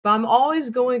but I'm always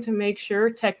going to make sure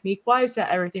technique-wise that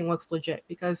everything looks legit,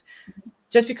 because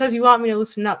just because you want me to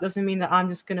loosen up doesn't mean that I'm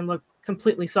just going to look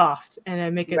completely soft and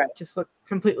then make it just look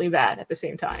completely bad at the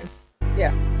same time.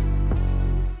 Yeah.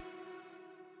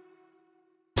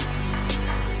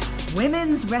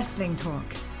 Women's Wrestling Talk,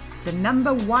 the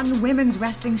 #1 women's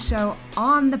wrestling show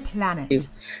on the planet.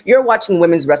 You're watching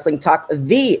Women's Wrestling Talk,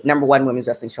 the #1 women's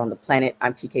wrestling show on the planet.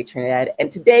 I'm TK Trinidad,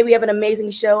 and today we have an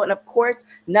amazing show, and of course,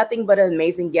 nothing but an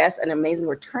amazing guest, an amazing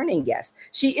returning guest.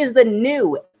 She is the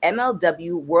new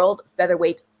MLW World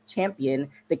Featherweight Champion,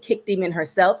 the kick demon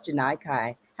herself, Janai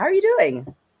Kai. How are you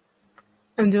doing?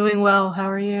 I'm doing well. How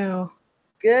are you?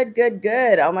 Good, good,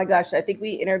 good. Oh my gosh, I think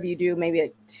we interviewed you maybe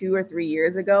like 2 or 3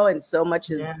 years ago, and so much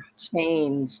has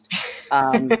changed.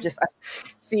 Just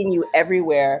seeing you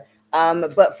everywhere.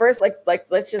 But first,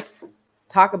 let's just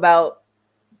talk about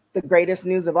the greatest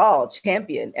news of all: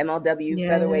 champion, MLW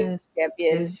Featherweight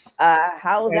Champion.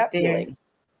 How is that feeling?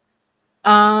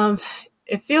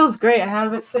 It feels great. I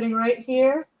have it sitting right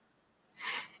here,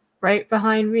 right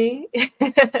behind me.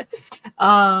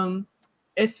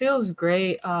 It feels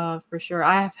great, for sure.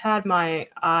 I have had my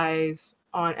eyes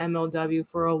on MLW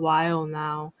for a while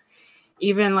now.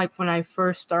 Even like when I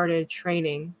first started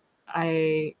training,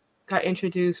 I got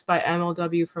introduced by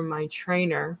MLW from my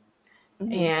trainer.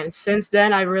 And since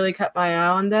then, I really kept my eye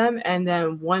on them. And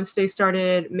then once they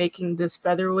started making this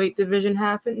featherweight division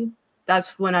happen,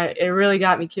 that's when it really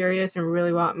got me curious and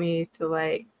really want me to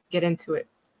like get into it.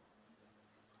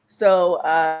 So,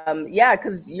 yeah,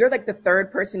 because you're like the third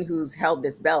person who's held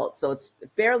this belt. So it's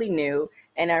fairly new.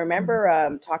 And I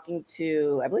remember talking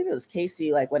to, I believe it was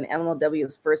Casey, like when MLW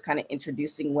was first kind of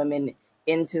introducing women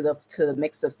into the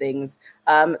mix of things.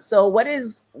 So what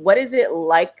is it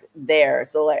like there?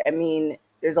 So like, I mean,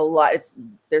 there's a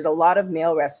lot of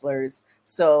male wrestlers.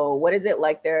 So what is it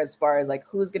like there as far as like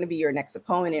who's going to be your next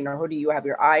opponent, or who do you have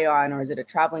your eye on, or is it a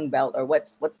traveling belt, or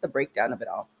what's the breakdown of it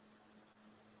all?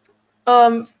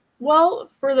 Well,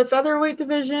 for the featherweight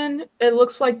division, it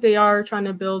looks like they are trying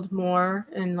to build more,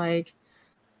 and like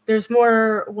there's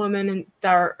more women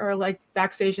that are like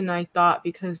backstage than I thought,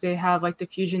 because they have like the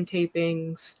fusion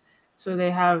tapings. So they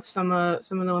have some of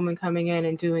the women coming in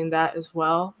and doing that as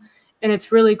well. And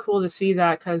it's really cool to see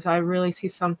that, because I really see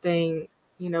something,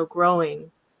 growing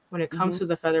when it comes to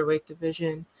the featherweight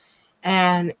division.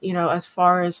 And, as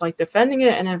far as like defending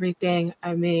it and everything,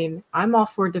 I mean, I'm all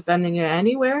for defending it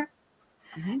anywhere.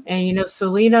 And,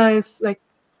 Selena is like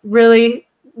really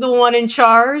the one in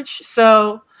charge.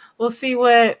 So we'll see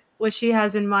what she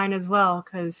has in mind as well,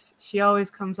 because she always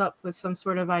comes up with some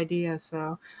sort of idea.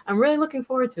 So I'm really looking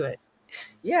forward to it.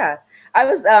 Yeah, I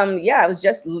was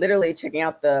just literally checking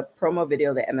out the promo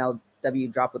video that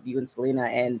MLW dropped with you and Selena,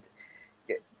 and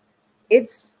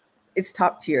it's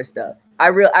top tier stuff. I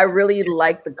really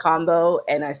like the combo,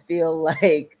 and I feel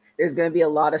like there's going to be a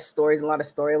lot of stories, a lot of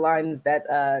storylines that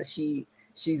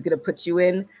she's going to put you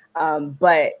in.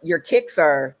 But your kicks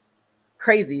are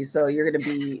crazy, so it's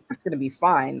going to be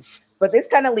fine. But this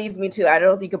kind of leads me to, I don't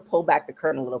know if you could pull back the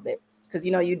curtain a little bit, because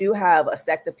you do have a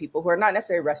sect of people who are not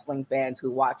necessarily wrestling fans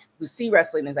who see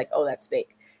wrestling and is like, oh, that's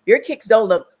fake. Your kicks don't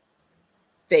look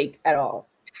fake at all.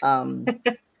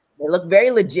 They look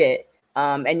very legit,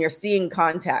 and you're seeing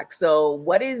contact. So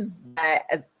what is that,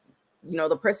 as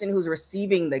the person who's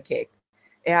receiving the kick?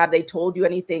 Have they told you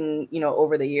anything,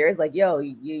 over the years, like, yo,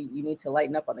 you need to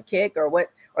lighten up on the kick, or what,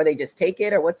 or they just take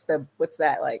it, or what's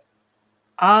that like?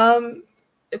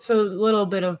 It's a little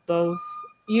bit of both.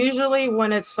 Usually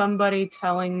when it's somebody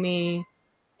telling me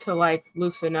to like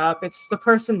loosen up, it's the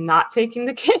person not taking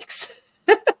the kicks.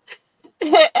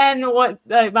 And what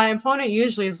my opponent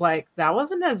usually is like, that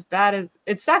wasn't as bad as,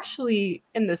 it's actually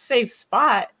in the safe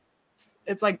spot.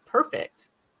 It's like perfect.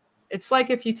 It's like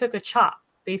if you took a chop,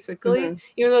 basically,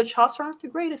 even though chops aren't the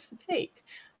greatest to take,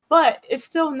 but it's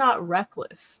still not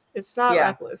reckless. It's not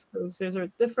reckless, because there's a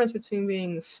difference between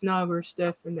being snug or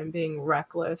stiff and then being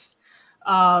reckless.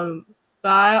 But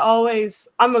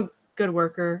I'm a good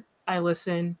worker. I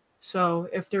listen. So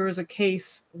if there was a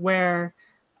case where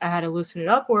I had to loosen it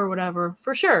up or whatever,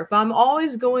 for sure. But I'm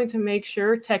always going to make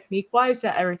sure technique-wise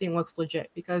that everything looks legit,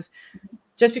 because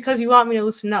just because you want me to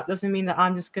loosen up doesn't mean that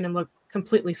I'm just going to look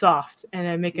completely soft and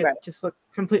then make it just look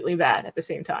completely bad at the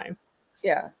same time.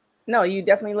 Yeah. No, you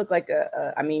definitely look like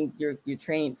I mean, you're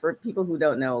trained. For people who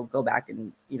don't know, go back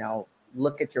and,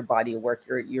 look at your body of work.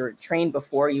 You're trained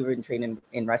before you were trained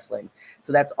in wrestling.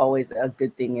 So that's always a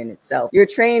good thing in itself. You're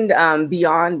trained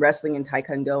beyond wrestling and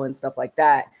taekwondo and stuff like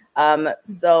that.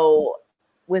 So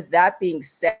with that being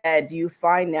said, do you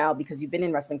find now, because you've been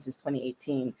in wrestling since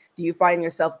 2018, do you find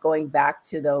yourself going back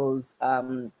to those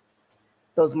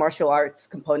those martial arts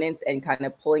components and kind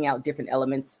of pulling out different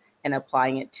elements and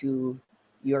applying it to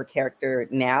your character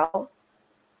now?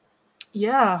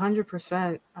 Yeah,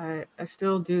 100%. I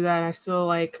still do that. I still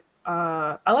like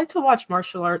I like to watch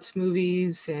martial arts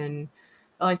movies, and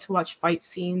I like to watch fight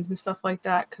scenes and stuff like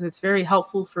that because it's very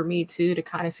helpful for me too to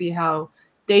kind of see how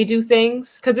they do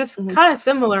things because it's kind of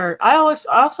similar. I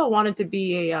also wanted to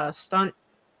be a stunt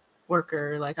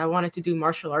worker. Like I wanted to do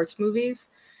martial arts movies,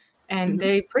 and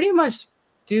they pretty much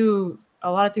do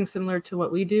a lot of things similar to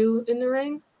what we do in the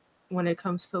ring when it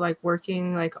comes to like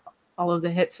working like all of the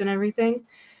hits and everything.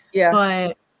 Yeah.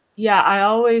 But yeah, I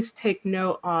always take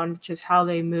note on just how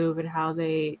they move and how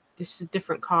they just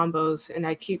different combos, and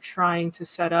I keep trying to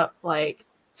set up like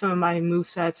some of my move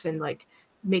sets and like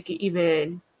make it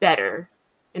even better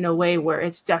in a way where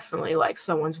it's definitely like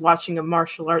someone's watching a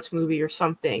martial arts movie or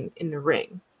something in the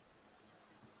ring.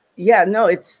 Yeah, no,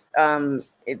 it's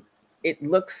it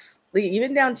looks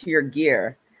even down to your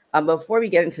gear. Before we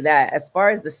get into that, as far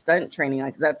as the stunt training,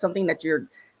 like, is that something that you're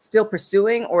still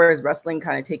pursuing, or is wrestling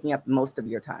kind of taking up most of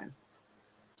your time?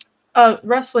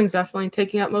 Wrestling's definitely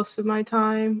taking up most of my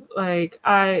time. Like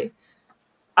I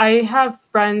have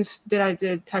friends that I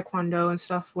did taekwondo and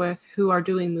stuff with who are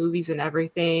doing movies and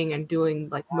everything and doing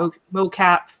like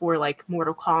mocap for like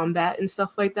Mortal Kombat and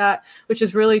stuff like that, which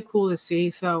is really cool to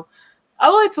see. So I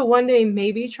would like to one day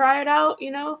maybe try it out,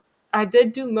 you know. I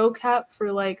did do mocap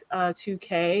for like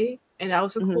 2K, and that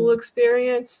was a cool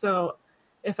experience. So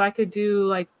if I could do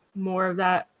like more of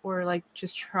that, or like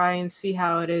just try and see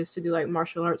how it is to do like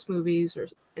martial arts movies or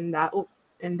in that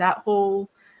whole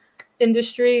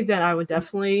industry, then I would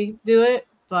definitely do it.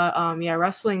 But yeah,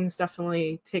 wrestling's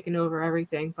definitely taken over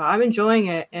everything. But I'm enjoying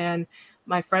it, and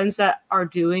my friends that are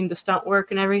doing the stunt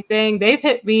work and everything, they've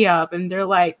hit me up and they're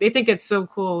like, they think it's so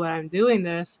cool that I'm doing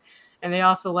this. And they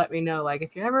also let me know, like,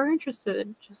 if you're ever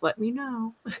interested, just let me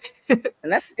know. And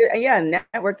that's good. Yeah,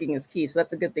 networking is key. So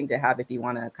that's a good thing to have if you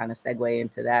want to kind of segue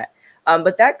into that.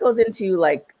 But that goes into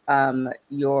like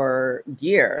your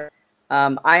gear.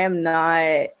 I am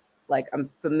not like, I'm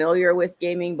familiar with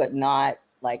gaming, but not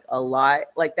like a lot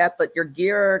like that. But your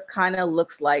gear kind of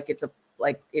looks like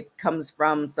it comes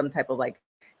from some type of like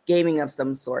gaming of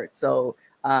some sort. So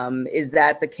is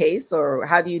that the case, or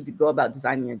how do you go about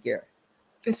designing your gear?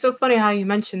 It's so funny how you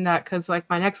mentioned that, because like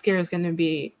my next gear is going to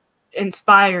be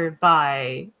inspired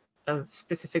by a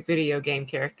specific video game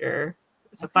character.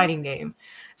 It's a fighting game.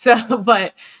 So,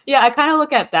 but yeah, I kind of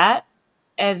look at that,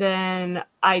 and then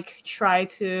I try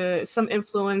to some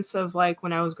influence of like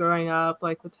when I was growing up,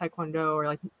 like with Taekwondo or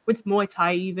like with Muay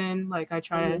Thai even. Like I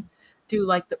try to do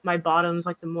like my bottoms,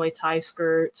 like the Muay Thai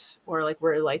skirts, or like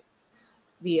where like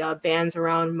the bands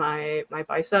around my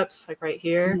biceps, like right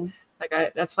here.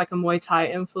 Like that's like a Muay Thai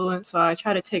influence. So I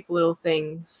try to take little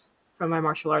things from my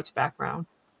martial arts background.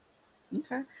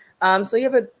 Okay. So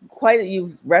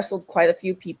you've wrestled quite a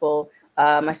few people.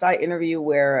 I saw an interview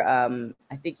where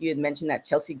I think you had mentioned that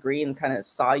Chelsea Green kind of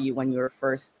saw you when you were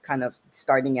first kind of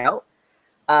starting out.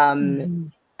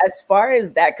 As far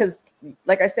as that, because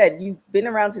like I said, you've been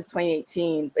around since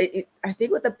 2018. I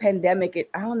think with the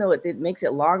pandemic, I don't know, it makes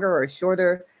it longer or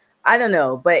shorter. I don't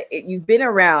know, but you've been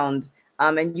around.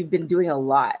 And you've been doing a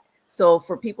lot. So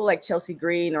for people like Chelsea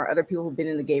Green or other people who've been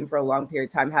in the game for a long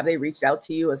period of time, have they reached out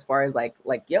to you as far as like,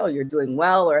 yo, you're doing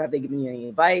well, or have they given you any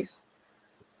advice?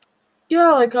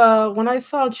 Yeah, like when I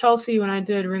saw Chelsea when I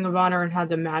did Ring of Honor and had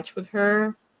the match with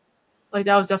her, like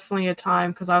that was definitely a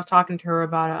time, because I was talking to her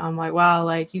about it. I'm like, wow,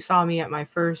 like you saw me at my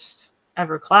first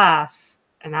ever class,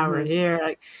 and now we're here.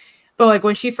 Like, but like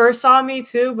when she first saw me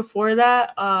too, before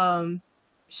that,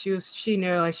 she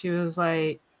knew, like she was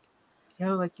like,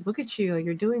 yo, like, look at you, like,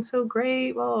 you're doing so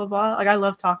great, blah, blah, blah. Like, I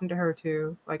love talking to her,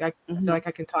 too. Like, I feel like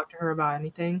I can talk to her about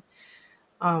anything.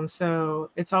 So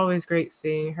it's always great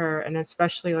seeing her, and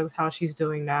especially like how she's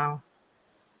doing now.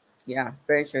 Yeah,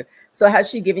 very true. So has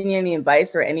she given you any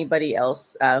advice, or anybody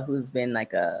else who's been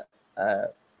like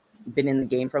been in the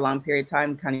game for a long period of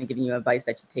time, kind of giving you advice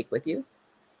that you take with you?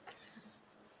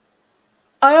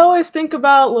 I always think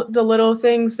about the little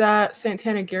things that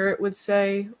Santana Garrett would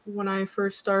say when I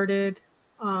first started,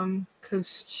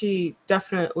 because she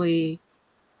definitely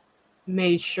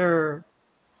made sure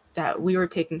that we were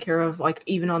taken care of, like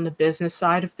even on the business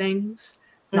side of things,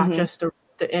 not just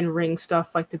the in-ring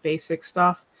stuff, like the basic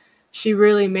stuff. She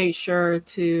really made sure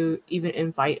to even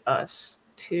invite us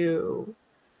to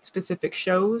specific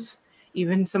shows,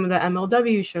 even some of the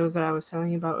MLW shows that I was telling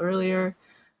you about earlier.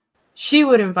 She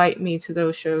would invite me to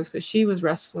those shows because she was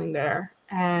wrestling there,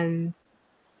 and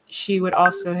she would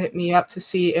also hit me up to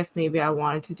see if maybe I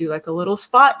wanted to do like a little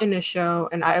spot in a show,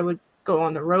 and I would go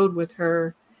on the road with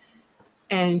her.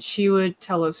 and she would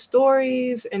tell us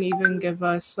stories and even give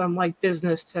us some like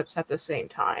business tips at the same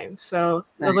time. So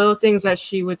the little things that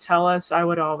she would tell us, I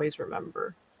would always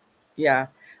remember. Yeah.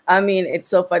 I mean, it's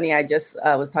so funny. I just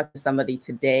was talking to somebody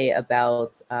today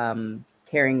about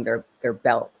carrying their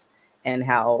belt, and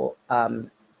how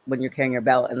when you're carrying your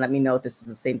belt, and let me know if this is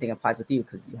the same thing applies with you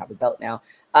because you have a belt now.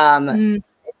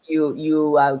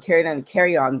 You carry it on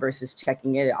carry-on versus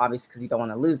checking it, obviously, because you don't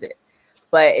want to lose it.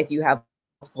 But if you have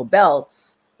multiple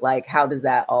belts, like how does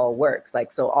that all work?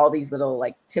 Like, so all these little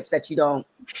like tips that the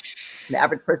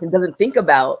average person doesn't think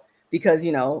about, because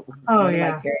oh what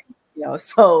am I carrying?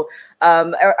 So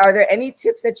are there any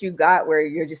tips that you got where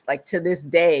you're just like, to this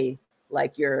day,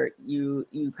 like you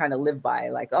kind of live by,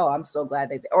 like, oh, I'm so glad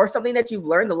that, or something that you've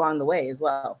learned along the way as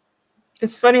well?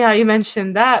 It's funny how you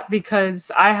mentioned that, because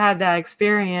I had that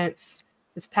experience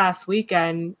this past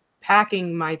weekend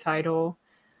packing my title,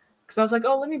 because I was like,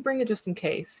 oh, let me bring it just in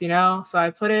case, So I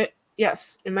put it,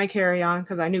 in my carry-on,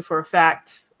 because I knew for a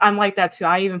fact I'm like that too.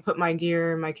 I even put my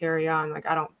gear in my carry-on, like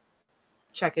I don't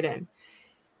check it in.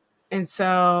 And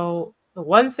so the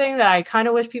one thing that I kind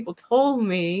of wish people told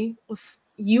me was,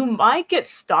 you might get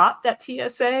stopped at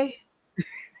TSA,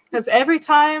 because every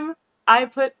time I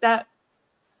put that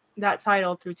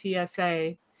title through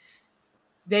TSA,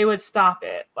 they would stop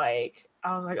it. Like,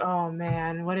 I was like, oh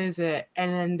man, what is it?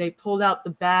 And then they pulled out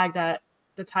the bag that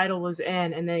the title was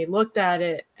in, and they looked at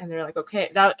it, and they're like,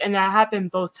 okay, that happened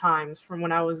both times, from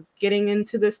when I was getting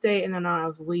into the state and then when I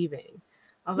was leaving.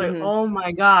 I was like, oh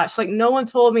my gosh, like no one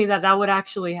told me that would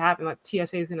actually happen. Like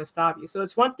TSA is going to stop you. So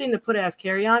it's one thing to put it as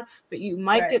carry-on, but you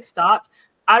might get stopped.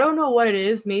 I don't know what it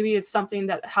is. Maybe it's something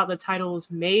that how the title is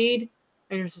made,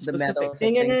 and there's a specific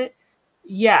thing in it.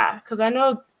 Yeah, because I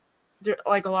know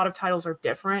like a lot of titles are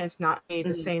different. It's not made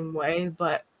the same way,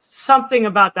 but something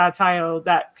about that title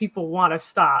that people want to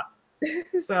stop.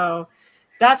 So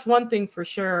that's one thing for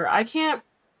sure. I can't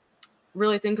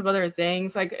really think of other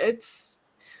things. Like,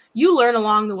 you learn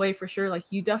along the way for sure. Like,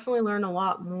 you definitely learn a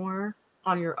lot more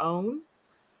on your own.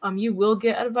 You will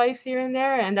get advice here and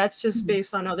there, and that's just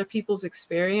based on other people's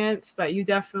experience, but you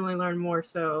definitely learn more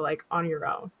so like on your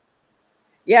own.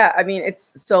 Yeah, I mean,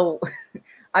 it's so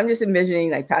I'm just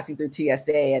envisioning like passing through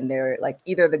TSA, and they're like,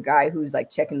 either the guy who's like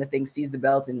checking the thing sees the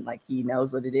belt and like he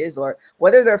knows what it is, or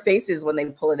what are their faces when they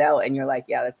pull it out and you're like,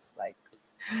 yeah, that's like,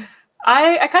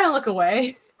 I kind of look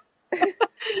away.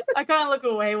 I kind of look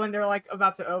away when they're like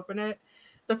about to open it.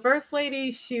 The first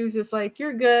lady, she was just like,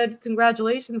 you're good.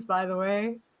 Congratulations, by the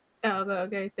way. And I was like,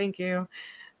 okay, thank you.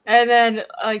 And then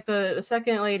like the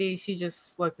second lady, she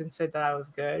just looked and said that I was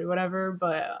good, whatever.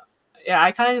 But yeah,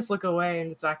 I kind of just look away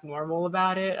and just act normal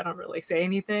about it. I don't really say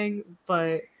anything,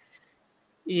 but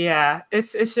yeah,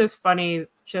 it's just funny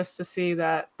just to see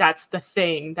that that's the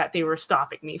thing that they were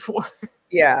stopping me for.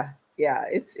 Yeah,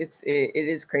 it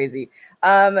is crazy.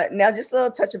 Now just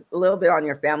touch a little bit on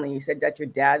your family. You said that your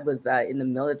dad was in the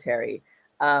military.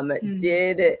 When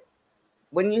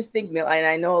you think, and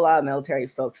I know a lot of military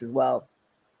folks as well,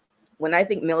 when I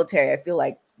think military, I feel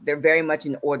like they're very much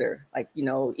in order, like,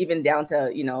 even down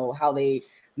to, how they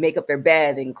make up their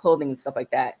bed and clothing and stuff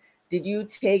like that. Did you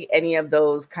take any of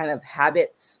those kind of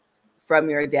habits from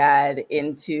your dad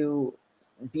into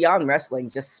beyond wrestling,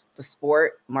 just the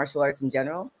sport, martial arts in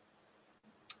general?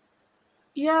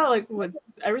 Yeah, like with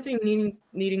everything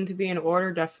needing to be in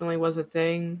order definitely was a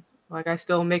thing. Like, I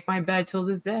still make my bed till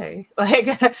this day.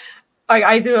 Like,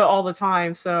 I do it all the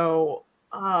time. So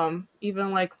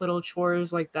even like little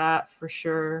chores like that, for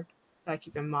sure, that I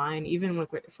keep in mind. Even like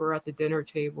if we're at the dinner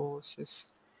table, it's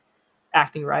just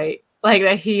acting right. Like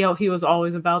that he was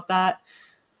always about that.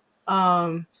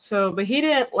 So, but he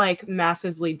didn't like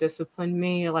massively discipline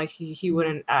me. Like he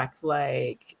wouldn't act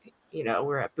like,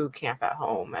 we're at boot camp at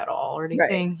home at all or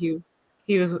anything. Right.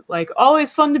 He was like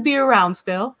always fun to be around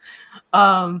still.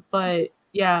 But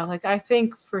yeah, like I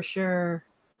think for sure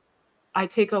I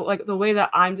take like the way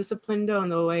that I'm disciplined though,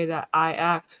 and the way that I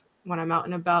act when I'm out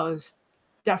and about is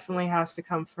definitely has to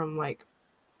come from like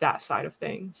that side of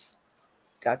things.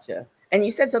 Gotcha. And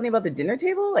you said something about the dinner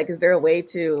table. Like, is there a way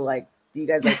to like, do you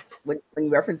guys like when you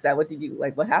reference that, what did you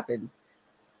like, what happens?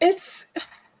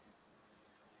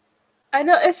 I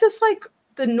know it's just like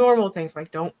the normal things,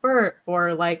 like don't burp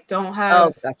or like don't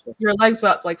have your legs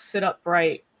up, like sit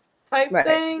upright type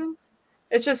thing.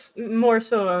 It's just more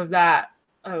so of that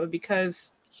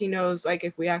because he knows like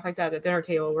if we act like that at the dinner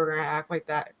table, we're gonna act like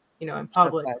that, in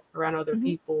public around other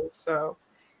people. So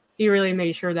he really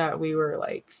made sure that we were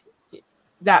like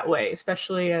that way,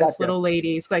 especially as little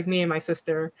ladies like me and my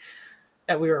sister,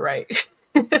 that we were right.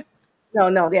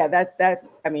 No, yeah, that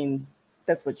I mean,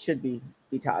 that's what should be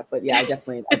be taught. But yeah, I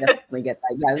definitely get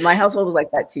that. Yeah, my household was like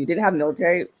that too. Didn't have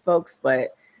military folks,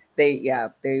 but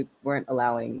they weren't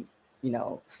allowing, you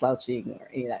know, slouching or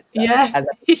any of that stuff. Yeah. As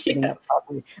I'm sitting up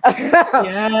properly.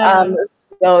 Yeah.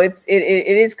 So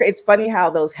it's funny how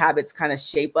those habits kind of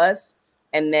shape us,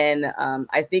 and then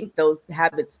I think those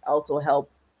habits also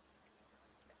help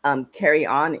carry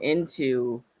on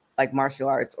into like martial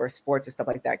arts or sports and stuff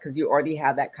like that, because you already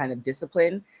have that kind of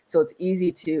discipline, so it's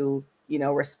easy to, you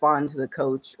know, respond to the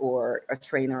coach or a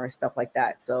trainer or stuff like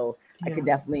that. So I could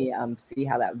definitely see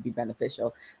how that would be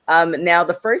beneficial. Now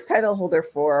the first title holder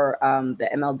for the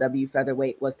MLW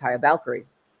Featherweight was Taya Valkyrie.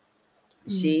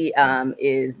 She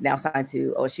is now signed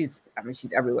to, she's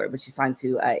everywhere, but she's signed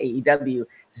to AEW.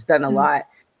 She's done a lot.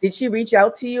 Did she reach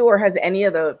out to you, or has any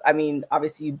of the, I mean,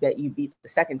 obviously you beat the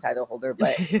second title holder,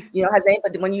 but you know, has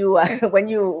anybody, when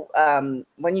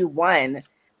you won,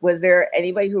 was there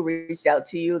anybody who reached out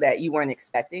to you that you weren't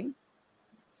expecting?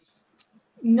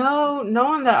 No, no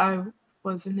one that I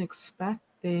wasn't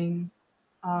expecting.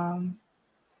 I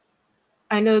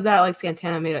know that like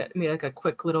Santana made like a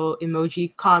quick little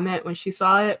emoji comment when she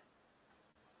saw it.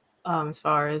 As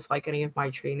far as like any of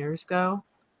my trainers go.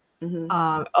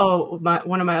 One of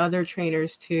my other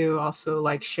trainers too also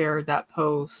like shared that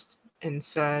post and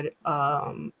said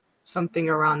something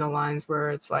around the lines where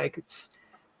it's like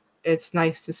it's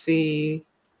nice to see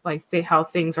like how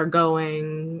things are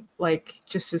going, like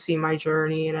just to see my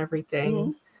journey and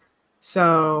everything.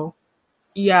 So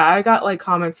yeah, I got like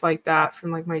comments like that from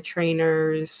like my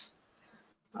trainers.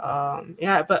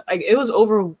 But like it was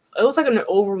like an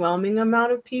overwhelming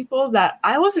amount of people that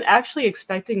I wasn't actually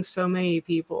expecting so many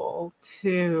people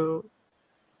to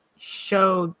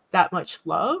show that much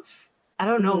love. I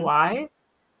don't know why.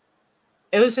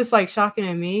 It was just like shocking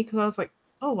to me, because I was like,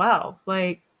 oh wow,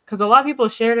 like, because a lot of people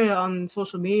shared it on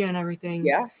social media and everything.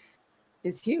 Yeah,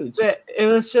 it's huge. But it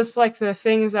was just like the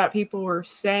things that people were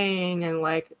saying, and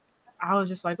like I was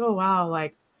just like, oh wow,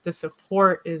 like the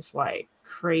support is like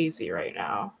crazy right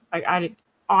now. Like I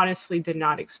honestly did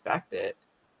not expect it.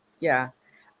 Yeah,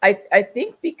 I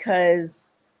think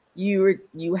because you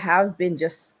have been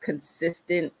just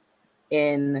consistent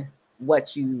in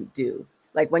what you do.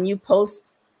 Like when you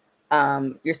post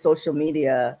your social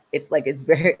media, it's like it's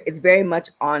very much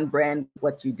on brand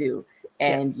what you do,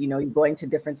 and you know, you're going to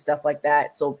different stuff like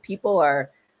that. So people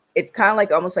are, it's kind of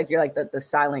like almost like you're like the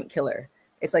silent killer.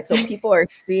 It's like, so people are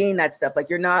seeing that stuff. Like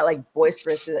you're not like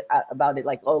boisterous about it,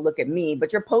 like, oh, look at me,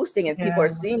 but you're posting and people are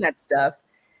seeing that stuff.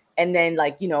 And then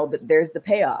like, you know, there's the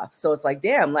payoff. So it's like,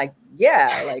 damn, like,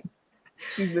 yeah, like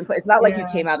she's been, it's not like you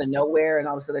came out of nowhere and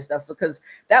all this other stuff. So, cause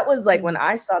that was like, when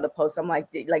I saw the post, I'm like,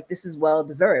 this is well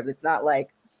deserved. It's not like,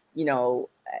 you know,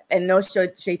 and no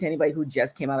shade to anybody who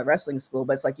just came out of wrestling school,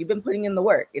 but it's like, you've been putting in the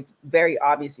work. It's very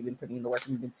obvious you've been putting in the work,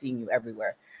 and we've been seeing you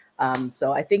everywhere.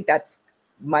 So I think that's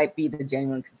might be the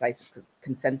genuine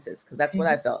consensus, because that's what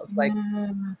I felt. It's like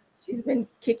she's been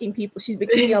kicking people. She's been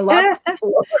kicking a lot of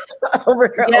people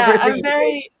over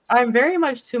I'm very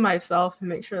much to myself and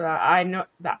make sure that I know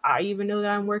that I even know that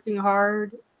I'm working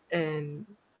hard and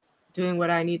doing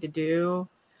what I need to do.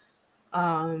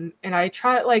 And I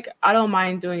try, like, I don't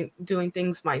mind doing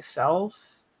things myself,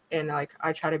 and like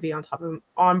I try to be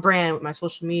on brand with my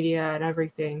social media and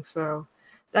everything. So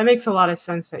that makes a lot of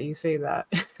sense that you say that.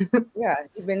 Yeah,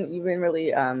 you've been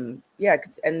really and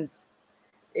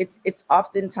it's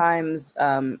oftentimes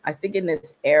I think in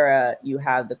this era you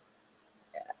have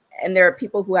and there are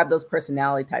people who have those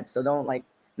personality types. So don't, like,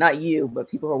 not you, but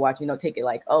people who are watching, don't take it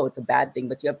like, oh, it's a bad thing.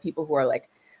 But you have people who are like,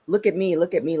 look at me,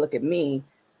 look at me, look at me.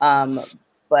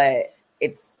 But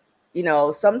it's, you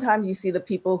know, sometimes you see the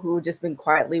people who just been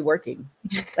quietly working.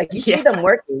 Like you see them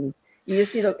working. You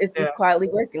just see them, it's quietly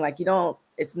working. Like you don't,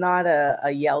 it's not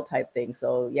a yell type thing.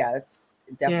 So yeah, it's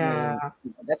definitely,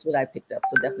 that's what I picked up.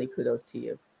 So definitely kudos to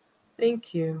you.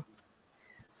 Thank you.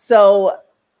 So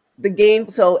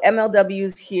so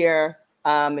MLW's here.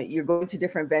 You're going to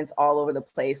different events all over the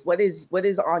place. What is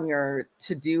on your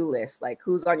to-do list? Like,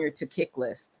 who's on your to-kick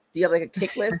list? Do you have like a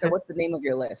kick list, or what's the name of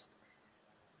your list?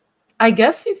 I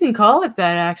guess you can call it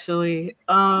that, actually.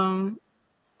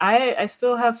 I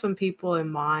still have some people in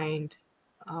mind.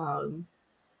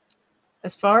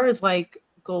 As far as like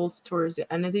goals towards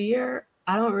the end of the year,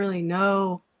 I don't really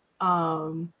know.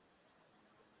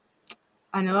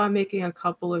 I know I'm making a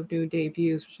couple of new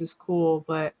debuts, which is cool,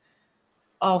 but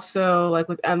also like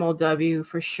with MLW,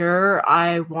 for sure,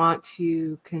 I want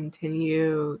to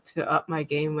continue to up my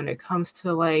game when it comes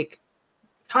to like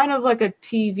kind of like a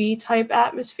TV type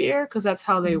atmosphere, because that's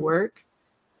how they work.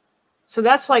 So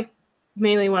that's like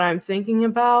mainly what I'm thinking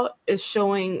about, is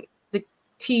showing the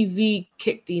TV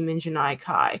kick demon Janai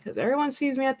Kai, because everyone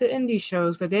sees me at the indie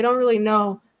shows, but they don't really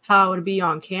know how to be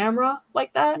on camera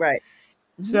like that. Right.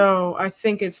 So I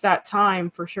think it's that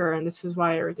time for sure, and this is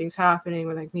why everything's happening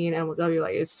with like me and MLW.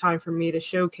 Like, it's time for me to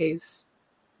showcase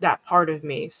that part of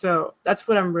me. So that's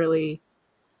what I'm really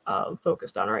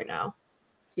focused on right now.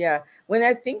 Yeah, when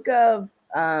I think of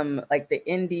like the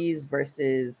indies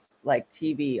versus like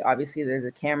TV, obviously there's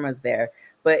the cameras there,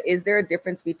 but is there a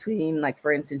difference between, like,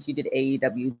 for instance, you did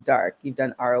AEW Dark, you've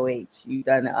done ROH, you've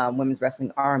done Women's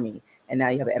Wrestling Army, and now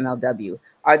you have MLW.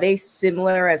 Are they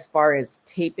similar as far as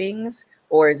tapings,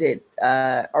 or is it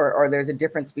or there's a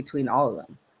difference between all of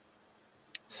them?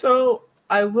 So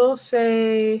I will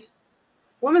say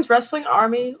Women's Wrestling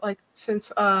Army, like,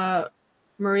 since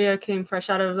Maria came fresh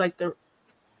out of like the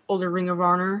older Ring of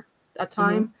Honor that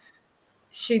time,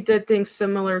 she did things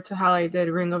similar to how I did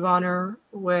Ring of Honor,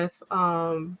 with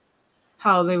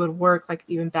how they would work, like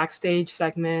even backstage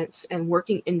segments and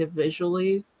working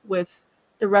individually with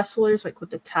the wrestlers, like with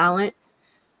the talent,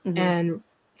 and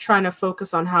trying to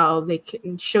focus on how they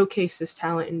can showcase this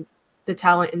talent and the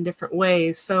talent in different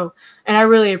ways. So, and I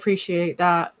really appreciate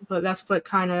that, but that's what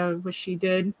she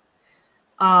did.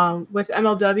 With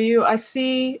MLW, I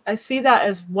see that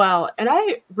as well, and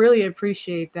I really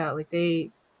appreciate that. Like,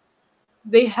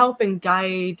 they help and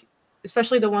guide,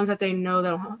 especially the ones that they know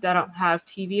that don't have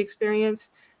TV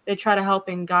experience. They try to help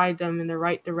and guide them in the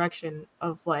right direction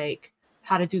of like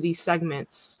how to do these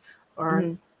segments,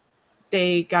 or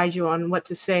they guide you on what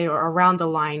to say, or around the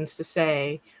lines to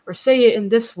say, or say it in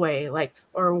this way, like,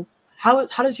 or how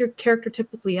does your character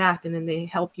typically act, and then they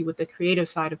help you with the creative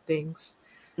side of things.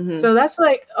 So that's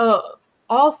like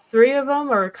all three of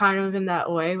them are kind of in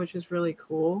that way, which is really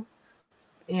cool.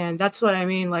 And that's what I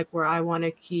mean, like, where I want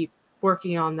to keep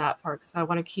working on that part, because I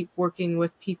want to keep working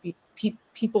with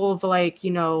people of, like,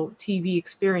 you know, TV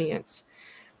experience,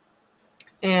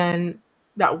 and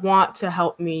that want to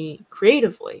help me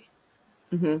creatively.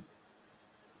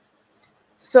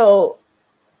 So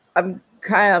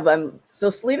so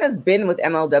Selena's been with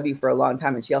MLW for a long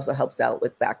time, and she also helps out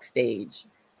with backstage.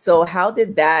 So how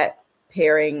did that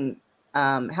pairing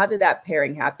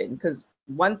happen? Because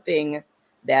one thing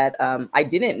that I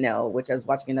didn't know, which I was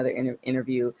watching another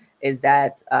interview, is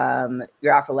that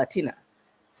you're Afro-Latina.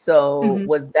 So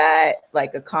was that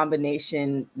like a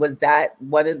combination? Was that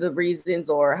one of the reasons,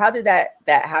 or how did that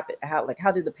happen?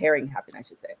 How did the pairing happen, I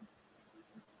should say?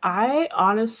 I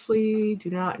honestly do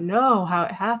not know how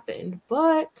it happened,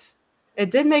 but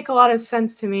it did make a lot of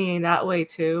sense to me in that way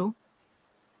too.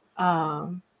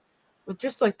 With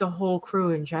just like the whole crew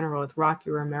in general, with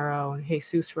Rocky Romero and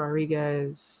Jesus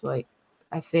Rodriguez, like,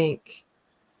 I think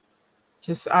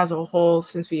just as a whole,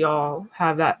 since we all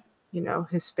have that, you know,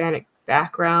 Hispanic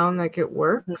background, like, it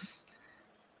works.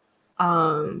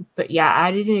 But yeah,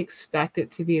 I didn't expect it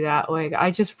to be that way.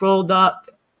 I just rolled up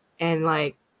and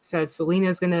like said,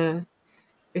 Selena's gonna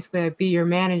basically be your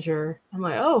manager. I'm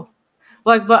like, oh,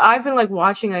 like, but I've been like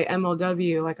watching like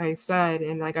MLW, like I said,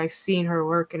 and like I've seen her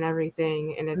work and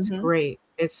everything, and it's great.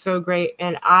 It's so great,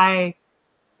 and I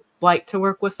like to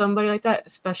work with somebody like that,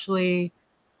 especially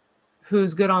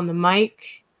who's good on the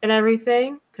mic and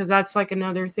everything, because that's like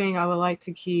another thing I would like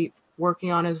to keep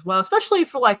working on as well, especially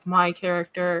for like my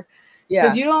character,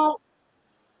 because you don't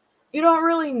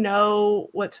really know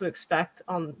what to expect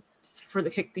for the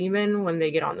kick demon when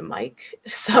they get on the mic.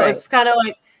 So it's kind of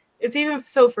like, it's even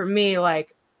so for me,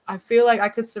 like, I feel like I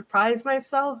could surprise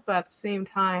myself, but at the same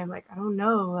time, like, I don't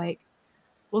know, like,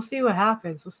 we'll see what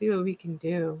happens. We'll see what we can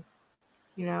do,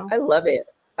 you know? I love it.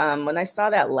 When I saw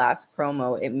that last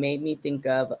promo, it made me think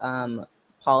of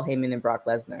Paul Heyman and Brock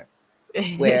Lesnar,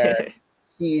 where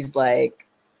he's like,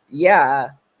 yeah,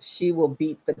 she will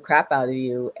beat the crap out of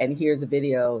you, and here's a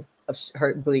video of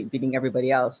her beating everybody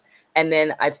else. And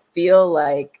then I feel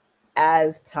like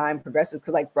as time progresses,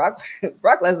 because like Brock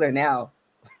Lesnar now,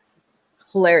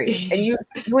 hilarious. And you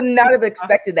would not have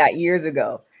expected that years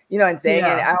ago. You know what I'm saying?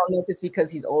 And I don't know if it's because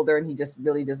he's older and he just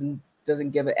really doesn't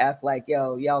give a F, like,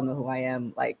 yo, y'all know who I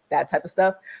am, like that type of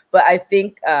stuff. But I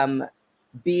think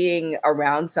being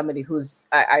around somebody who's,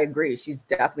 I agree, she's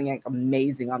definitely like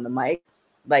amazing on the mic.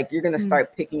 Like, you're gonna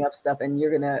start picking up stuff, and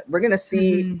we're gonna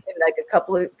see in like a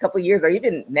couple of years, or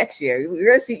even next year,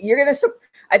 I think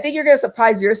you're gonna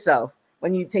surprise yourself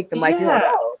when you take the mic. You're like,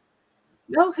 oh.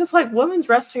 No, because like Women's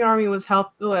Wrestling Army was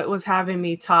having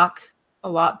me talk a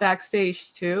lot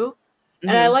backstage too. And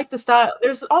I like the style.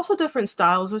 There's also different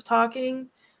styles of talking.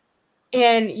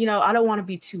 And, you know, I don't want to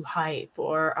be too hype,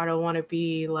 or I don't want to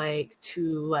be like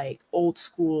too like old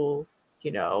school, you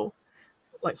know,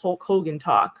 like Hulk Hogan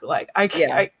talk. Like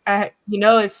I you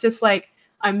know, it's just like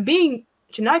I'm being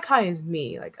Janai Kai is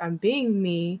me. Like, I'm being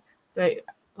me, but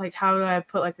like, how do I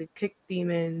put like a kick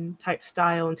demon type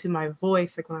style into my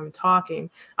voice, like when I'm talking?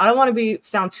 I don't want to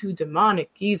sound too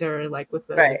demonic either, like with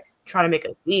the try to make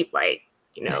a deep, like,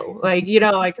 like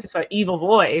just an evil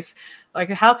voice. Like,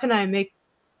 how can I make,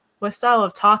 what style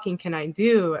of talking can I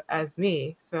do as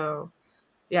me? So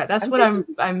yeah, that's what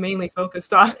I'm mainly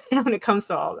focused on when it comes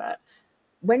to all that.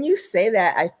 When you say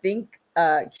that, I think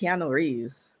Keanu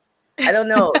Reeves. I don't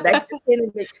know. That just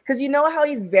because you know how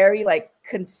he's very like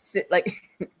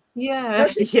yeah,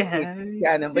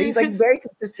 Keanu, but he's like very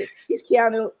consistent. He's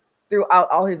Keanu throughout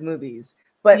all his movies,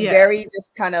 but very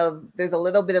just kind of, there's a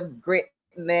little bit of grit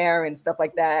in there and stuff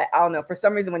like that. I don't know. For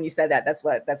some reason, when you said that, that's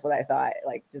what I thought.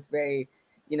 Like, just very,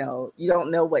 you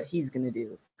don't know what he's gonna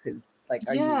do, because like,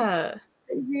 are you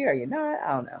crazy? Are you not?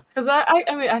 I don't know. Because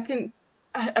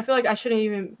I feel like I shouldn't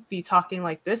even be talking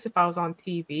like this if I was on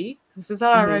TV. This is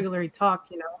how I regularly talk,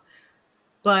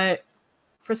 But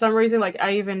for some reason, like,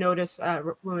 I even noticed at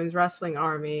Women's Wrestling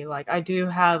Army, like, I do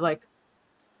have like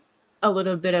a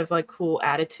little bit of like cool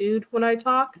attitude when I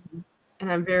talk,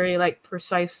 and I'm very like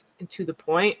precise and to the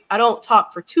point. I don't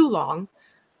talk for too long.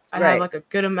 I have like a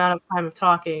good amount of time of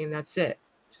talking, and that's it.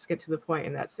 Just get to the point,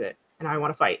 and that's it. And I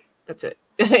want to fight. That's it.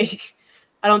 Like,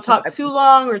 I don't talk too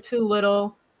long or too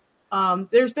little.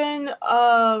 There's been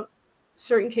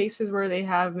certain cases where they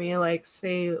have me like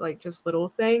say like just little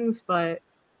things, but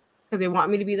because they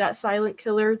want me to be that silent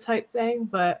killer type thing.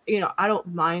 But I don't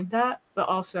mind that. But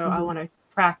also I want to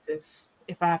practice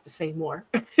if I have to say more.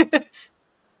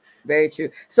 Very true.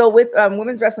 So with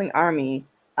Women's Wrestling Army,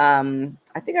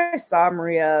 I think I saw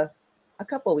Maria a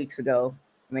couple weeks ago,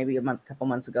 maybe a couple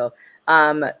months ago.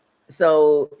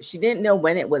 So she didn't know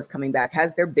when it was coming back.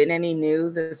 Has there been any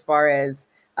news as far as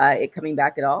it coming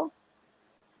back at all?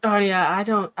 Oh yeah, I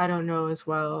don't know as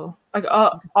well. Like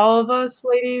all of us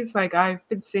ladies, like I've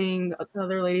been seeing the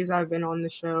other ladies I've been on the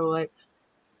show, like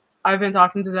I've been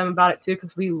talking to them about it too,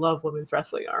 because we love Women's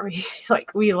Wrestling Army.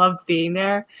 Like, we loved being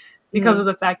there because of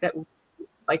the fact that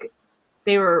like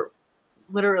they were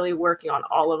literally working on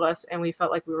all of us, and we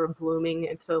felt like we were blooming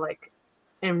into like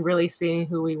and really seeing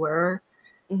who we were.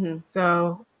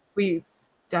 So we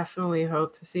definitely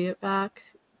hope to see it back,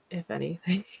 if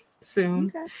anything, soon.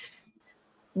 Okay.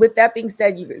 With that being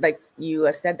said,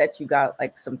 you said that you got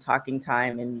like some talking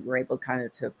time and you were able kind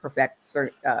of to perfect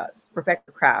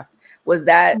the craft. Was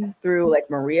that through like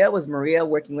Maria? Was Maria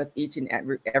working with each and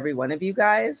every one of you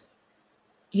guys?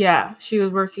 Yeah, she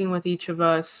was working with each of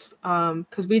us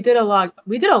because we did a lot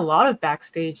of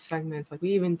backstage segments. Like,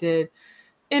 we even did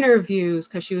interviews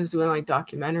because she was doing like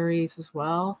documentaries as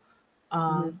well.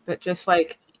 But just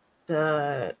like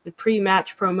the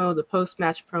pre-match promo, the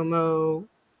post-match promo,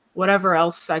 whatever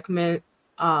else segment,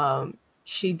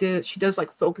 she does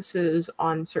like focuses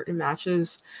on certain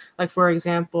matches. Like, for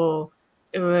example,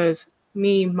 it was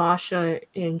me, Masha,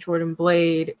 and Jordan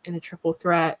Blade in a triple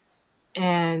threat,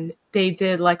 and they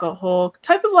did like a whole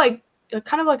type of like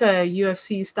kind of like a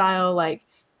UFC style like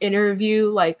interview,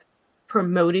 like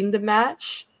promoting the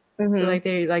match. So like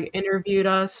they like interviewed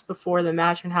us before the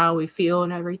match and how we feel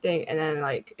and everything, and then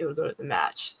like it would go to the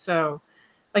match. So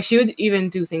like she would even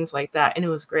do things like that, and it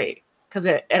was great because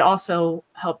it also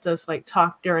helped us like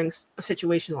talk during a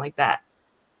situation like that.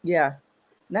 Yeah,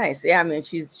 nice. Yeah, I mean,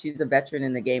 she's a veteran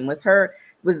in the game. With her,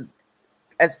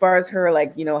 as far as her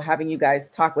like having you guys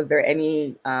talk, was there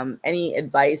any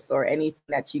advice or anything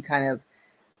that she kind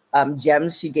of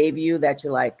gems she gave you that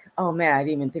you're like, oh man, I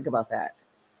didn't even think about that?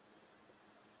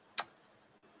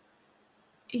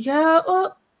 Yeah,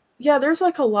 well, yeah, there's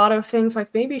like a lot of things,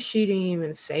 like maybe she didn't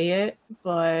even say it,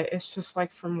 but it's just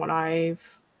like from what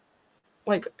I've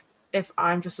like, if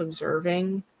I'm just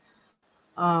observing,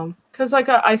 because like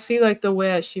I see like the way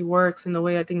that she works and the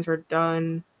way that things are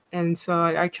done, and so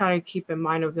I try to keep in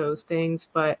mind of those things.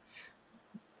 But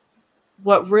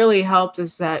what really helped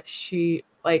is that she,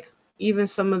 like, even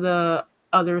some of the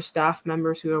other staff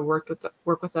members who have work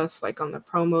with us like on the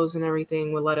promos and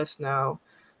everything would let us know,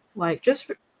 like, just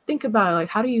think about it, like,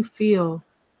 how do you feel?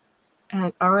 And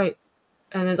like, all right.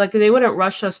 And then, like, they wouldn't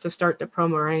rush us to start the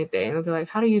promo or anything. They'll be like,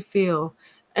 how do you feel?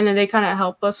 And then they kind of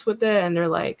help us with it. And they're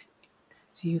like,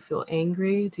 do you feel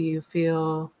angry? Do you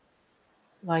feel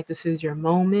like this is your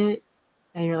moment?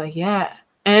 And you're like, yeah.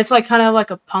 And it's like kind of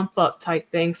like a pump up type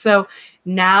thing. So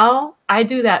now I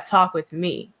do that talk with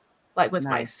me, like with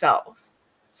myself.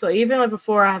 So even like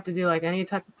before I have to do like any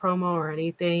type of promo or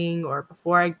anything, or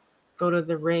before I go to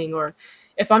the ring, or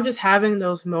if I'm just having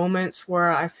those moments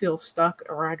where I feel stuck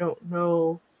or I don't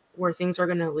know where things are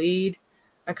going to lead,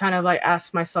 I kind of like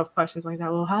ask myself questions like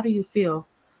that. Well, how do you feel?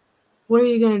 What are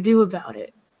you going to do about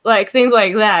it? like things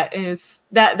like that is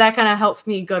that kind of helps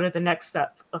me go to the next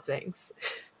step of things.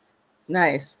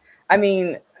 Nice. I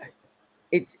mean,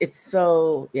 it's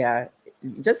so, yeah,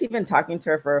 just even talking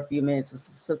to her for a few minutes,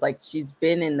 it's just like she's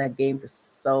been in the game for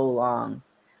so long.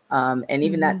 And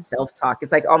even that self-talk,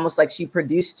 it's like almost like she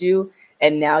produced you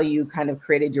and now you kind of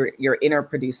created your inner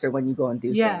producer when you go and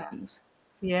do things.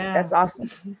 Yeah. That's awesome.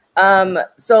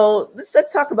 So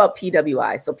let's talk about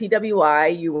PWI. So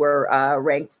PWI, you were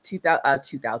ranked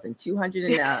 205.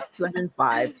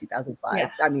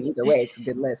 Yeah. I mean, either way, it's a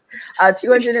good list.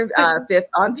 205th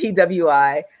on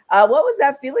PWI. What was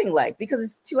that feeling like? Because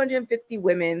it's 250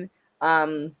 women.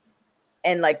 And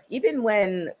like, even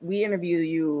when we interviewed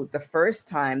you the first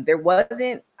time, there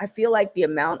wasn't, I feel like the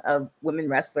amount of women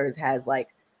wrestlers has like,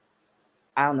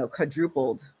 I don't know,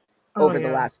 quadrupled over the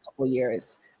last couple of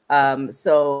years.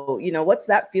 So, you know, what's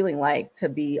that feeling like to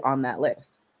be on that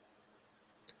list?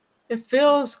 It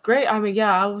feels great. I mean,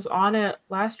 yeah, I was on it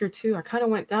last year too. I kind of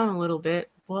went down a little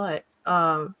bit, but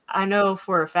I know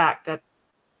for a fact that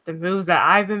the moves that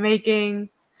I've been making,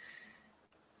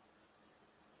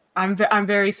 I'm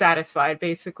very satisfied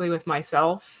basically with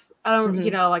myself. I don't,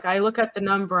 you know, like I look at the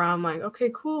number, I'm like,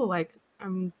 okay, cool. Like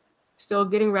I'm still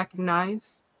getting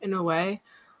recognized in a way.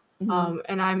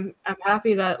 And I'm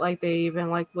happy that like they even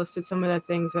like listed some of the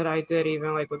things that I did,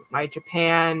 even like with my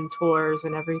Japan tours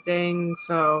and everything.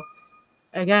 So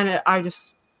again, I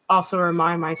just also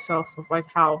remind myself of like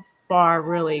how far I've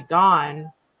really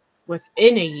gone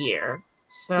within a year.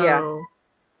 So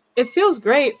it feels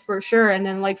great for sure. And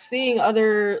then like seeing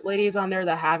other ladies on there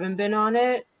that haven't been on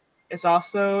it is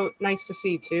also nice to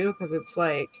see too, because it's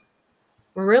like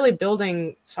we're really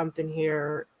building something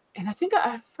here. And I think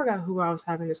I forgot who I was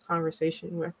having this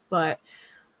conversation with, but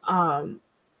I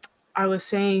was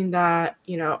saying that,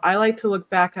 you know, I like to look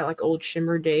back at like old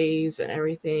Shimmer days and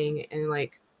everything and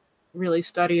like really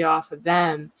study off of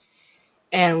them.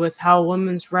 And with how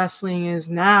women's wrestling is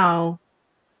now,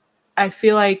 I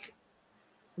feel like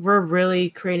we're really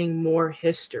creating more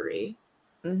history.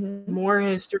 More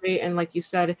history. And like you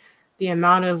said, the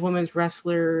amount of women's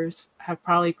wrestlers have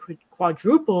probably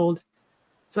quadrupled.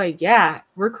 It's like, yeah,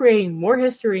 we're creating more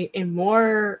history and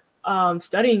more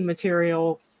studying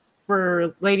material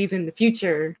for ladies in the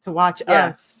future to watch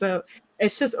us. So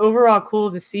it's just overall cool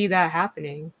to see that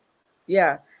happening.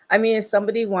 Yeah. I mean, if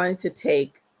somebody wanted to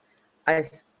take,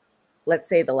 let's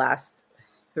say the last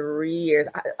 3 years,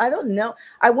 I don't know.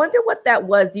 I wonder what that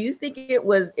was. Do you think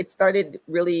it started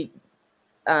really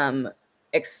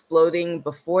exploding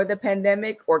before the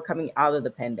pandemic or coming out of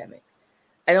the pandemic?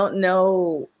 I don't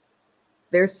know.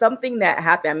 There's something that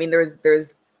happened. I mean,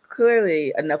 there's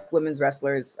clearly enough women's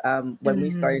wrestlers when we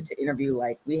started to interview.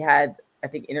 Like we had, I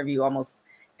think, interview almost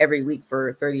every week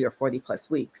for 30 or 40 plus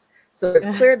weeks. So there's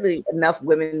clearly enough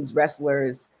women's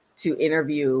wrestlers to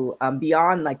interview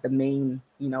beyond like the main,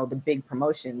 you know, the big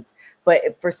promotions.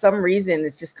 But for some reason,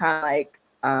 it's just kind of like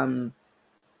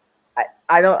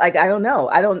I don't know.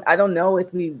 I don't know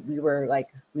if we were like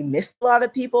we missed a lot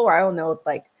of people, or I don't know if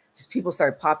like just people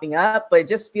started popping up. But it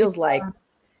just feels like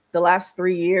the last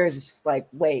 3 years, it's just like,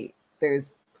 wait,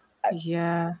 there's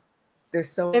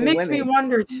so it many makes me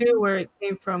wonder too where it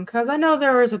came from, because I know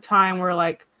there was a time where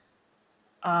like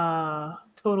Total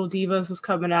Divas was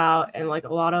coming out and like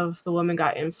a lot of the women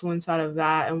got influence out of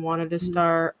that and wanted to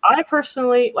start. I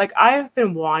personally, like, I've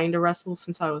been wanting to wrestle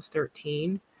since I was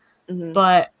 13,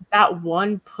 but that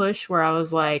one push where I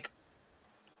was like,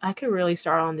 I could really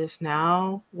start on this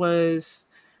now was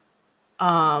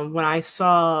when I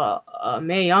saw a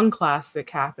Mae Young Classic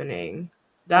happening.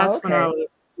 That's when I was,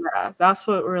 that's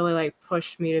what really like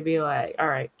pushed me to be like, all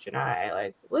right, Janai,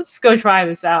 like, let's go try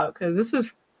this out, because this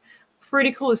is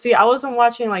pretty cool to see. I wasn't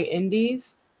watching like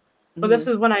indies, but this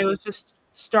is when I was just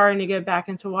starting to get back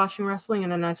into watching wrestling,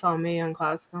 and then I saw Mae Young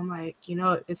Classic. I'm like, you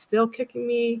know, it's still kicking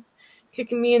me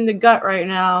in the gut right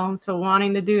now to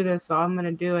wanting to do this, so I'm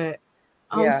gonna do it.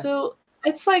 So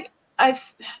it's like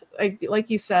like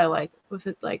you said, like, was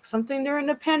it like something during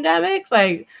the pandemic,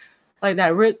 like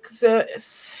that?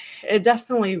 Because it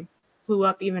definitely blew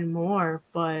up even more,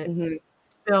 but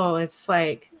still, it's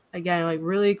like, again, like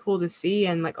really cool to see.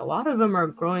 And like a lot of them are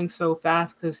growing so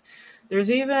fast, because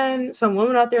there's even some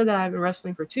women out there that have been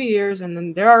wrestling for 2 years and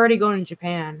then they're already going to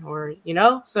Japan, or, you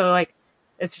know, so like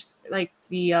it's just like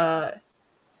the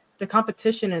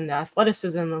competition and the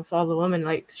athleticism of all the women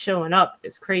like showing up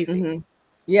is crazy.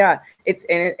 Yeah, it's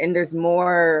and there's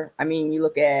more. I mean, you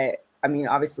look at, I mean,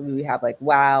 obviously we have like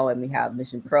WOW and we have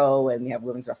Mission Pro and we have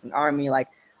Women's Wrestling Army, like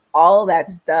all that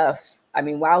stuff. I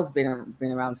mean, WOW's been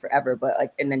around forever, but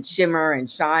like, and then Shimmer and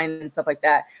Shine and stuff like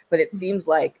that. But it seems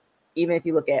like even if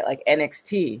you look at like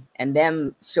NXT and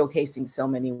them showcasing so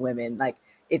many women, like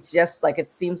it's just like,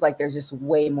 it seems like there's just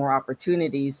way more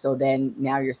opportunities. So then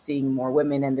now you're seeing more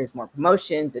women and there's more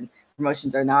promotions, and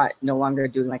promotions are no longer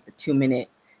doing like the 2-minute,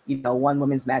 you know, one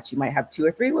women's match. You might have 2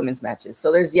 or 3 women's matches.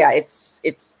 So there's, yeah,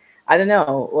 it's, I don't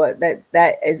know what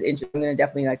that is interesting. I'm going to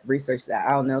definitely like research that.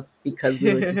 I don't know, because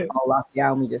we were just all locked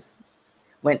down. We just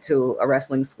went to a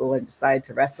wrestling school and decided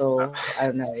to wrestle. I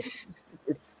don't know.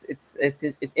 It's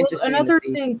interesting. Another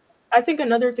thing, I think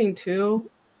another thing too,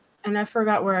 and I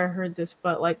forgot where I heard this,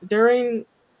 but like during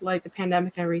like the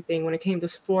pandemic and everything, when it came to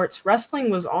sports, wrestling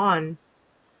was on.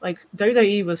 Like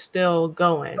WWE was still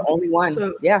going. The only one.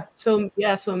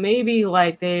 So maybe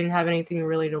like they didn't have anything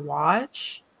really to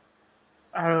watch.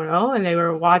 I don't know, and they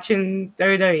were watching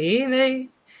WWE, and they,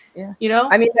 you know.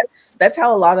 I mean, that's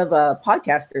how a lot of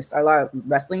podcasters, a lot of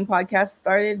wrestling podcasts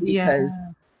started, because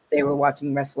they were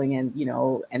watching wrestling, and you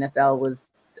know, NFL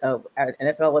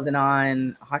wasn't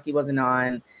on, hockey wasn't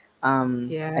on.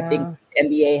 I think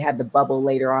NBA had the bubble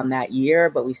later on that year,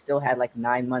 but we still had like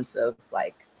 9 months of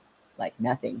like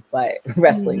nothing but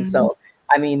wrestling. So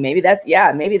I mean, maybe that's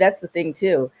the thing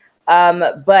too.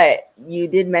 But you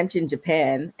did mention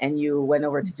Japan, and you went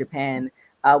over to Japan.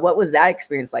 What was that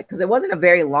experience like? Because it wasn't a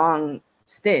very long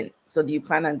stint. So do you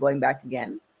plan on going back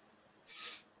again?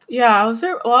 Yeah, I was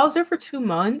there. Well, I was there for 2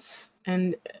 months,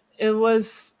 and it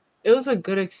was a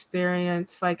good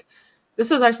experience. Like, this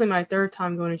was actually my 3rd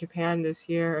time going to Japan this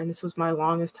year, and this was my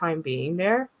longest time being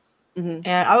there. And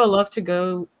I would love to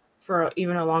go for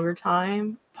even a longer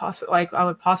time. I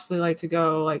would possibly like to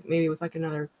go, like maybe with like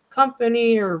another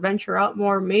company, or venture out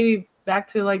more, maybe back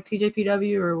to like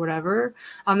TJPW or whatever.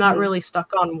 I'm not really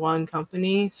stuck on one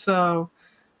company, so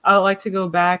I would like to go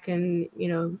back and, you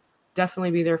know,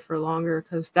 definitely be there for longer,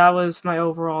 because that was my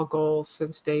overall goal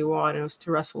since day one. It was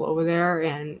to wrestle over there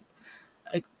and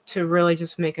like to really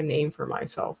just make a name for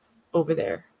myself over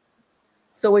there.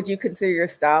 So would you consider your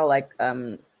style like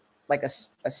a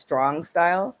strong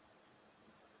style?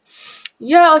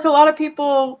 Yeah, like a lot of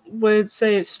people would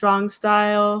say it's strong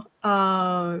style.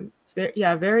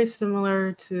 Very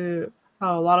similar to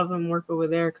how a lot of them work over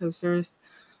there, because there's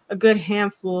a good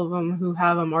handful of them who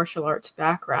have a martial arts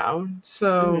background.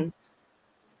 So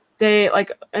they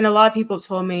like, and a lot of people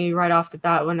told me right off the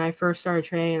bat when I first started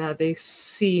training that they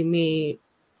see me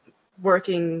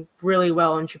working really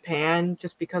well in Japan,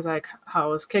 just because like how I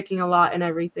was kicking a lot and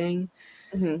everything.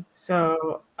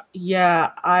 So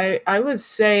yeah, I would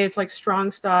say it's like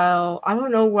strong style. I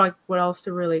don't know what else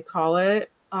to really call it.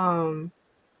 I'm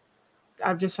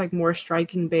just like more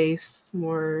striking based,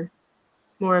 more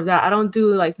of that. I don't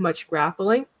do like much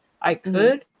grappling. I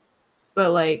could,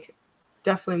 but like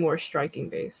definitely more striking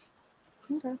based.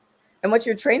 Okay. And what's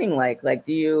your training like? Like,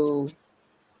 do you,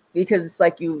 because it's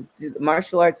like you do the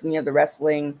martial arts and you have the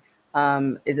wrestling.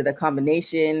 Is it a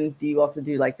combination? Do you also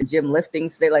do like the gym lifting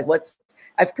today? Like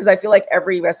because I feel like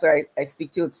every wrestler I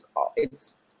speak to,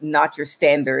 it's not your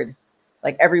standard.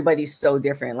 Like everybody's so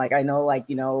different. Like I know, like,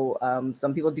 you know,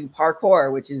 some people do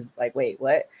parkour, which is like, wait,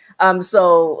 what?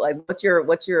 So like, what's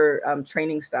your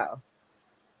training style?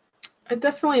 I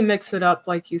definitely mix it up,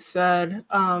 like you said.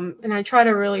 And I try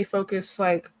to really focus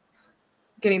like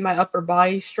getting my upper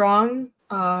body strong,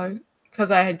 because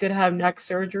I did have neck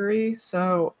surgery.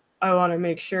 So I want to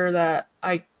make sure that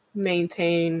I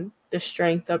maintain the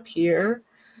strength up here.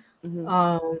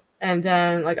 And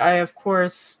then like I of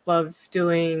course love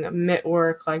doing mitt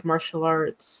work, like martial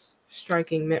arts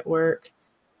striking mitt work.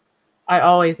 I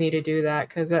always need to do that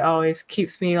because it always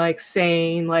keeps me like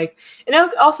sane, like, and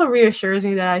it also reassures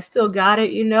me that I still got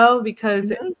it, you know,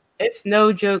 because it's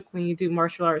no joke when you do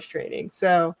martial arts training.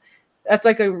 So that's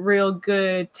like a real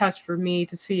good test for me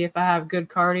to see if I have good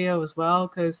cardio as well,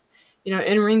 because, you know,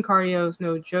 in-ring cardio is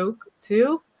no joke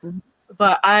too.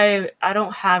 But I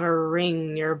don't have a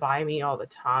ring nearby me all the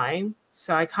time.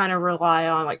 So I kind of rely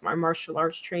on like my martial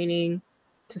arts training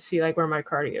to see like where my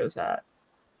cardio is at.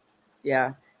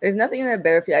 Yeah. There's nothing that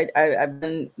better feel. I've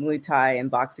done Muay Thai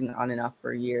and boxing on and off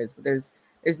for years, but there's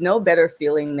no better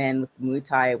feeling than with Muay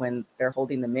Thai when they're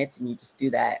holding the mitts and you just do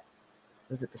that.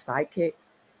 Was it the side kick?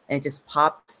 And it just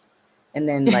pops. And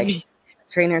then like the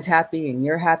trainer's happy and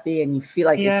you're happy and you feel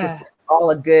like it's just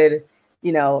all a good,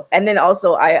 you know. And then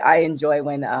also I enjoy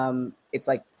when it's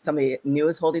like somebody new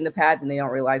is holding the pads and they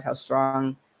don't realize how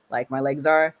strong like my legs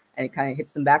are, and it kind of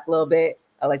hits them back a little bit.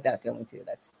 I like that feeling too.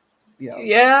 That's, you know.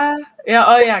 Yeah.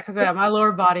 Oh yeah, because my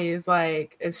lower body is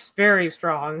like, it's very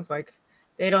strong. It's like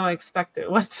they don't expect it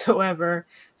whatsoever.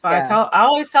 So I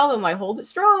always tell them like, hold it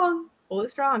strong,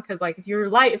 because like if you're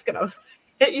light, it's gonna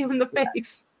hit you in the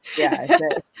face. Yeah,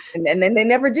 and then they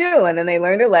never do, and then they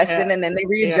learn their lesson, and then they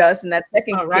readjust, and that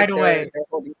second kick, right away. they're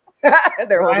holding,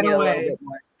 they're holding it a little bit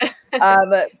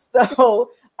more.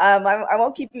 So I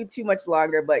won't keep you too much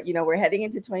longer, but you know, we're heading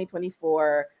into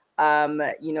 2024.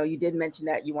 You know, you did mention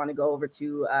that you want to go over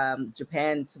to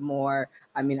Japan some more.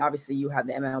 I mean, obviously you have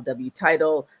the MLW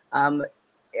title.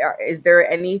 Is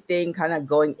there anything kind of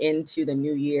going into the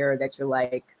new year that you're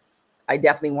like, I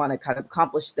definitely want to kind of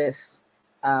accomplish this,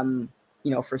 you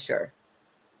know, for sure?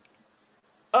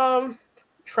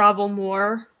 Travel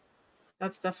more.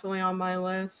 That's definitely on my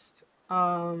list.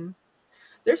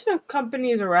 There's some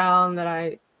companies around that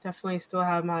I definitely still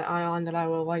have my eye on that I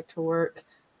would like to work.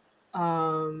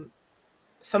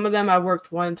 Some of them I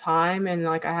worked one time and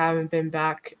like I haven't been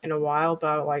back in a while, but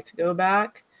I would like to go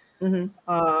back.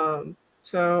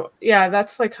 So yeah,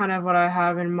 that's like kind of what I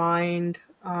have in mind.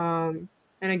 And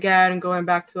again, going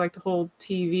back to like the whole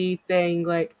TV thing,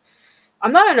 like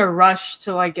I'm not in a rush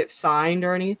to like get signed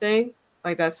or anything.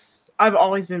 Like I've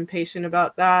always been patient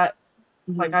about that.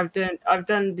 Like I've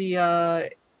done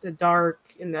the dark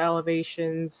and the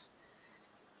elevations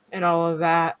and all of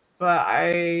that, but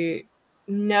I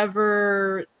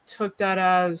never took that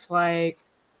as like,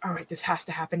 all right, this has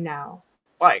to happen now.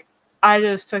 Like I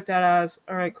just took that as,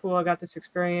 all right, cool, I got this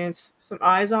experience, some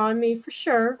eyes on me for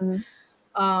sure.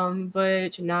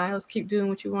 But Janai, let's keep doing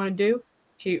what you want to do.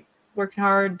 Keep working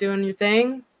hard, doing your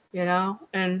thing, you know,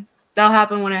 and that'll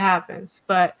happen when it happens.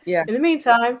 But Yeah, in the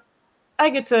meantime, I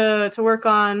get to work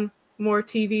on more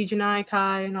TV Janai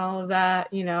Kai and all of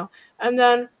that, you know. And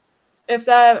then if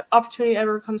that opportunity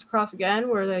ever comes across again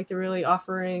where like they're really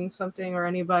offering something or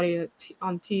anybody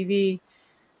on TV,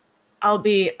 I'll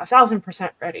be 1,000%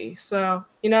 ready. So,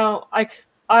 you know, like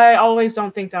I always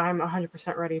don't think that I'm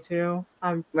 100% ready too.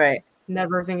 I'm right.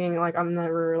 never thinking like I'm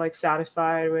never like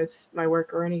satisfied with my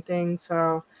work or anything.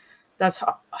 So that's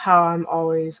how I'm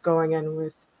always going in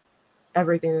with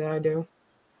everything that I do.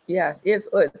 Yeah, it's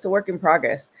a work in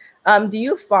progress. Do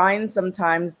you find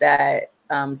sometimes that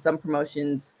some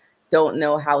promotions don't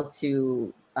know how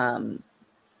to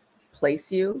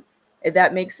place you, if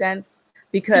that makes sense?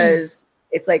 Because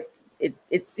it's like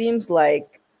it seems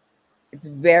like it's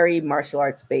very martial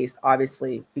arts based,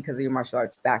 obviously, because of your martial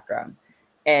arts background.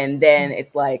 And then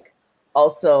it's like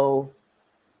also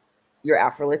you're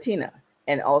Afro-Latina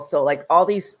and also like all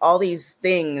these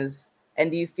things.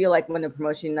 And do you feel like when the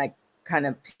promotion like kind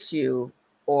of picks you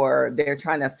or they're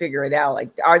trying to figure it out, like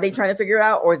are they trying to figure it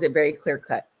out or is it very clear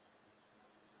cut?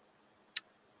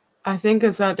 I think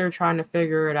it's that they're trying to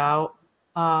figure it out.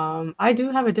 I do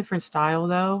have a different style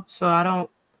though, so I don't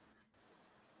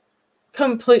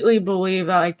completely believe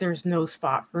that like there's no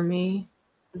spot for me.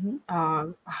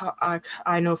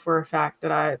 I know for a fact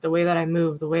that the way that I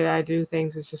move, the way that I do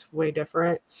things is just way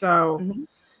different. So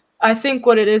I think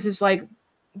what it is like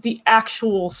the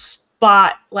actual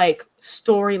spot, like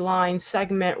storyline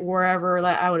segment, wherever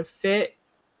that I would fit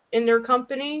in their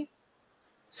company.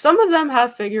 Some of them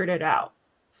have figured it out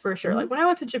for sure. Like when I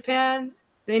went to Japan,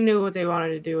 they knew what they wanted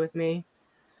to do with me.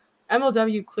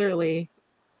 MLW clearly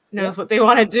knows what they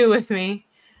want to do with me.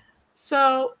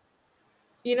 So,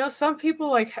 you know, some people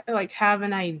like have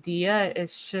an idea.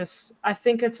 It's just I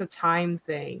think it's a time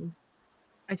thing.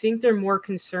 I think they're more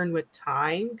concerned with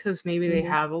time because maybe they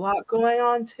have a lot going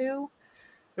on too.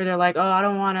 Where they're like, oh, I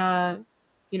don't want to,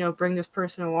 you know, bring this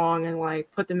person along and like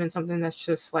put them in something that's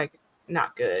just like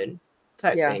not good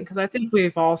type thing. Because I think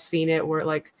we've all seen it where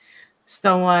like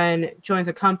someone joins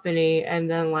a company and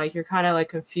then like you're kind of like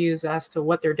confused as to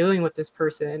what they're doing with this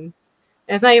person.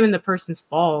 And it's not even the person's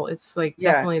fault. It's like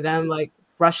definitely them like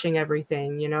rushing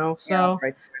everything, you know? So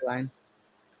right storyline.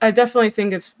 I definitely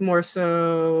think it's more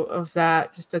so of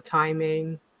that, just the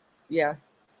timing. Yeah.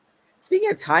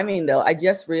 Speaking of timing though, I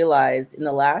just realized in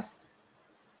the last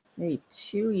maybe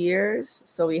 2 years,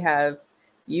 so we have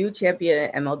you champion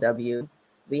at MLW,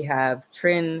 we have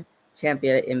Trin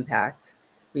champion at Impact,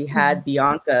 we had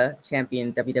Bianca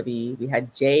champion WWE, we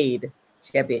had Jade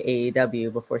champion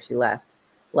AEW before she left.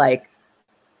 Like,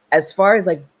 as far as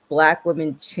like Black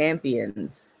women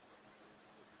champions,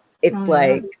 it's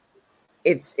like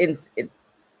it's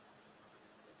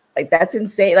like that's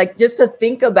insane. Like just to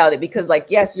think about it, because like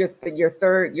yes, you're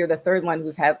the third one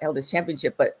who's held this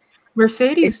championship, but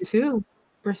Mercedes too.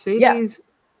 Mercedes,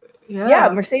 yeah,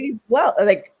 Mercedes. Well,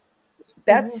 like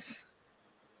that's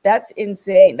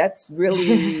insane. That's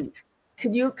really.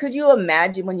 Could you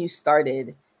imagine when you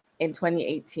started in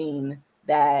 2018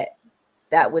 that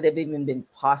would have even been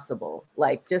possible?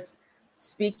 Like just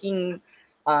speaking,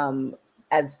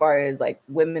 as far as like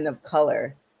women of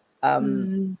color,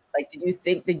 Like,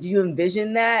 did you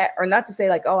envision that? Or not to say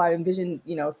like, oh, I envisioned,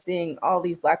 you know, seeing all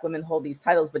these Black women hold these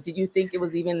titles, but did you think it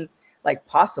was even like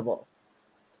possible?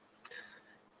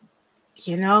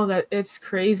 You know, that it's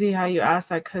crazy how you ask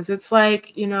that, because it's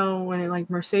like, you know, when like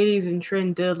Mercedes and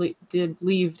Trin did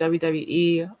leave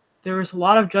WWE, there was a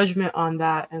lot of judgment on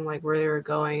that and like where they were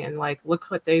going, and like look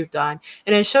what they've done.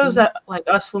 And it shows that like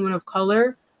us women of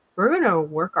color, we're gonna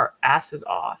work our asses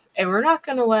off, and we're not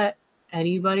gonna let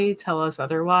anybody tell us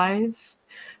otherwise.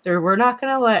 We're not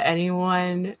gonna let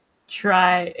anyone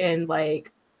try and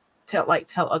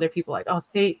tell other people like, oh,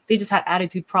 they just had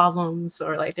attitude problems,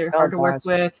 or like they're hard to work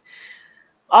with.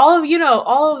 All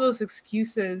of those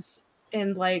excuses,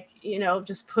 and like, you know,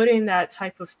 just putting that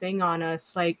type of thing on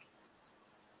us. Like,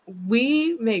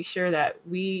 we make sure that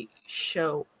we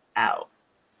show out.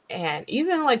 And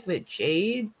even like with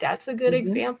Jade, that's a good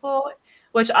example,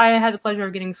 which I had the pleasure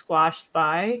of getting squashed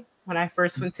by when I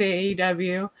first went to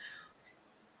AEW.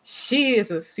 She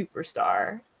is a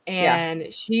superstar,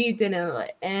 and she didn't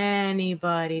let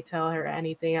anybody tell her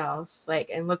anything else. Like,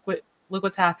 and look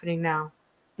what's happening now.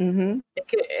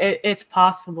 It's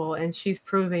possible, and she's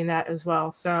proving that as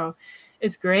well. So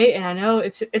it's great, and I know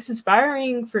it's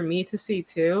inspiring for me to see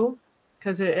too,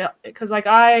 because like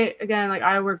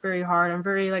I work very hard. I'm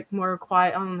very like more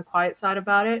quiet, on the quiet side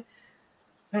about it.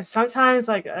 But sometimes,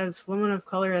 like, as women of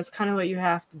color, that's kind of what you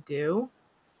have to do.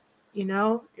 You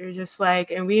know, you're just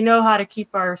like, and we know how to keep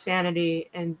our sanity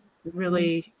and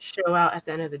really show out at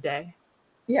the end of the day.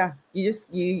 Yeah,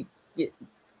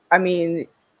 I mean,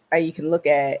 you can look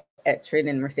at Trin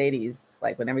and Mercedes,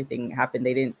 like when everything happened,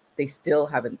 they still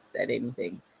haven't said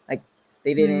anything. Like,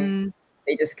 they didn't,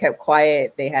 they just kept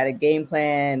quiet. They had a game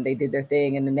plan, they did their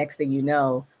thing. And the next thing you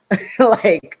know,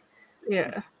 like, you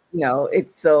know,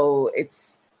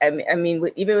 I mean,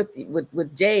 even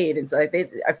with Jade, and so like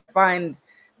I find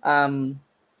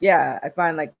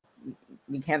like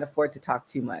we can't afford to talk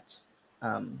too much.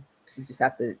 You just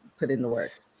have to put in the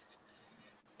work.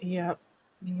 Yep.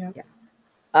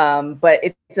 But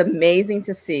it's amazing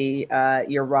to see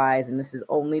your rise, and this is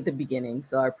only the beginning.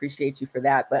 So I appreciate you for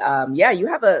that. But you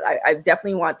have I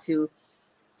definitely want to.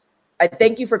 I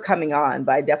thank you for coming on,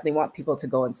 but I definitely want people to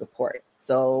go and support.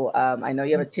 So I know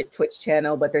you have a Twitch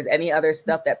channel, but there's any other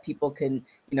stuff that people can,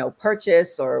 you know,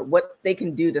 purchase, or what they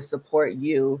can do to support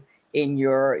you in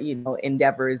your, you know,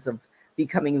 endeavors of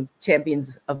becoming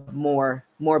champions of more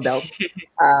belts.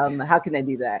 How can they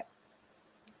do that?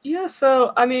 Yeah,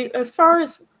 so I mean, as far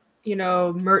as, you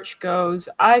know, merch goes,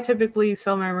 I typically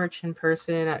sell my merch in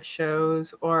person at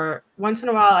shows, or once in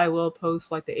a while I will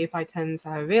post like the 8x10s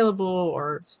I have available,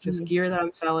 or just gear that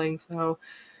I'm selling. So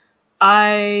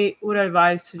I would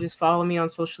advise to just follow me on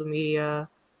social media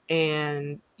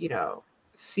and, you know,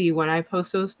 see when I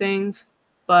post those things.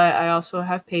 But I also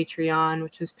have Patreon,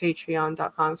 which is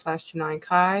patreon.com/Janai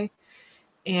Kai.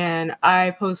 And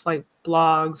I post like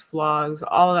blogs, vlogs,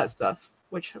 all of that stuff,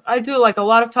 which I do like a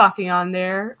lot of talking on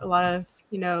there, a lot of,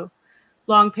 you know,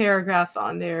 long paragraphs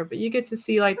on there, but you get to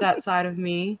see like that side of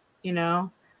me, you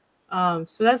know?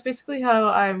 So that's basically how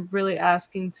I'm really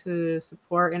asking to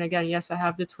support. And again, yes, I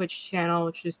have the Twitch channel,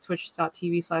 which is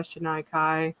twitch.tv/Janai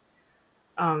Kai.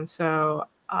 So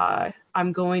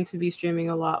I'm going to be streaming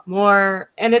a lot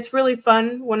more, and it's really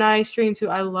fun when I stream too.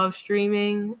 I love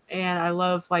streaming, and I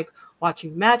love like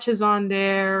watching matches on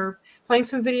there, playing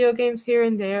some video games here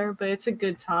and there, but it's a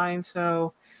good time.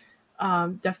 So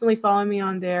definitely follow me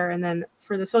on there. And then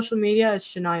for the social media,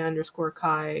 it's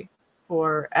Janai_Kai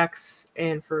for X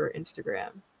and for Instagram.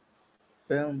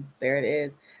 Boom, there it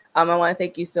is. I want to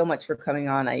thank you so much for coming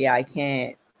on. I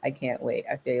can't wait.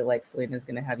 I feel like Selena's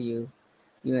gonna have you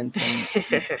in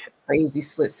some crazy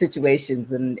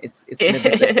situations, and it's gonna be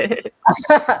great.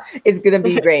 It's gonna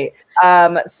be great.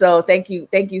 So thank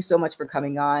you so much for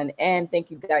coming on, and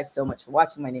thank you guys so much for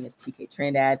watching. My name is TK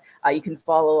Trinidad. You can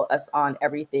follow us on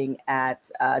everything at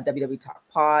WW Talk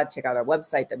Pod. Check out our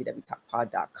website,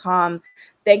 www.talkpod.com.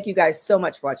 Thank you guys so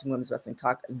much for watching Women's Wrestling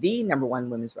Talk, the #1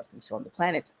 women's wrestling show on the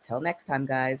planet. Till next time,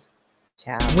 guys.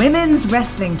 Ciao. Women's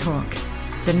Wrestling Talk,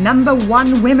 the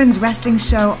 #1 women's wrestling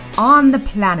show on the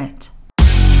planet.